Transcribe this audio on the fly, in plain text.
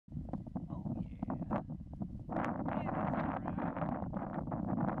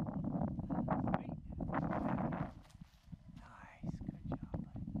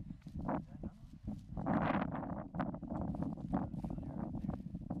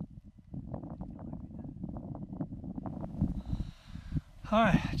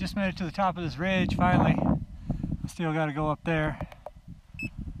Alright, just made it to the top of this ridge finally. I still got to go up there.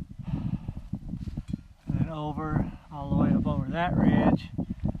 And then over, all the way up over that ridge.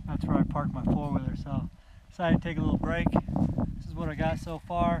 That's where I parked my four-wheeler. So decided to take a little break. This is what I got so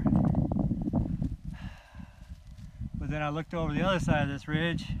far. But then I looked over the other side of this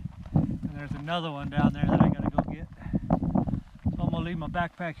ridge, and there's another one down there that I got to go get. So I'm going to leave my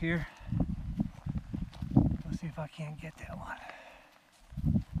backpack here. Let's see if I can't get that one.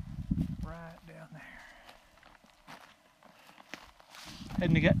 Right down there.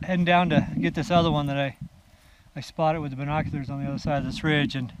 Heading down to get this other one that I spotted with the binoculars on the other side of this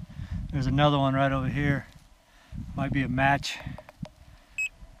ridge, and there's another one right over here. Might be a match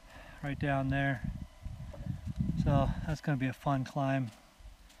right down there. So that's going to be a fun climb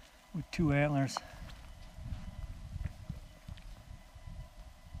with two antlers.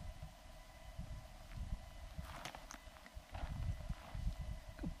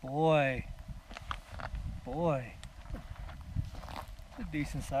 Good boy. Boy. A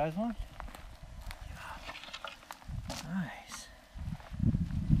decent sized one. Nice.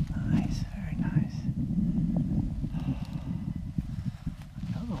 Nice, very nice.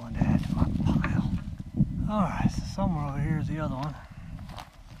 Another one to add to my pile. Alright, so somewhere over here is the other one.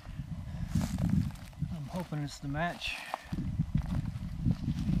 I'm hoping it's the match.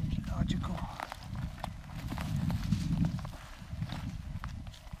 Seems logical.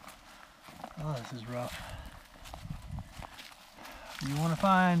 Oh, this is rough. If you want to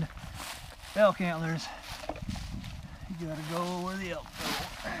find elk antlers, you gotta go where the elk go.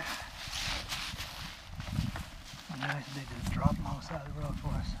 Nice, they just dropped them on the side of the road for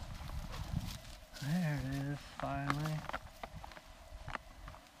us. There it is, finally.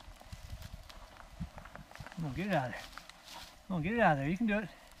 Come on, get it out of there. Come on, get it out of there. You can do it.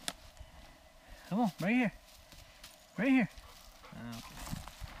 Come on, right here. Right here.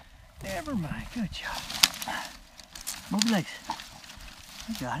 Okay. Never mind. Good job. Move your legs.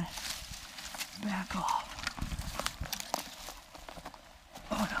 I got it. Back off.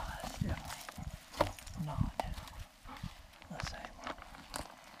 Oh no, that's definitely not. Let's see.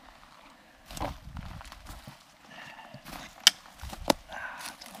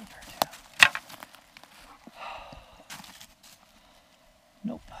 It's over there too.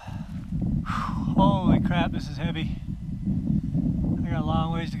 Nope. Holy crap, this is heavy. I got a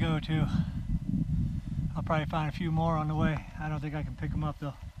long ways to go too. I'll probably find a few more on the way. I don't think I can pick them up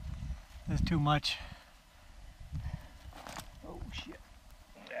though. There's too much. Oh shit.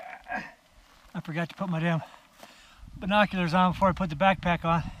 I forgot to put my damn binoculars on before I put the backpack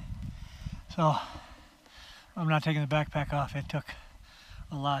on. So I'm not taking the backpack off. It took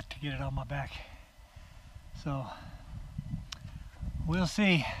a lot to get it on my back. So we'll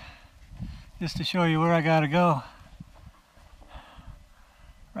see. Just to show you where I gotta go.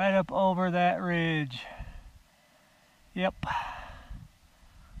 Right up over that ridge. Yep.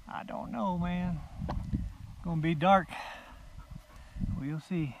 I don't know, man. Gonna be dark. We'll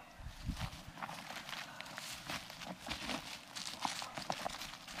see.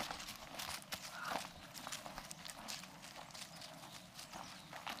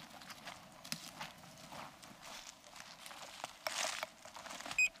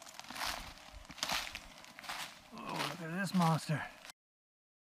 Oh, look at this monster.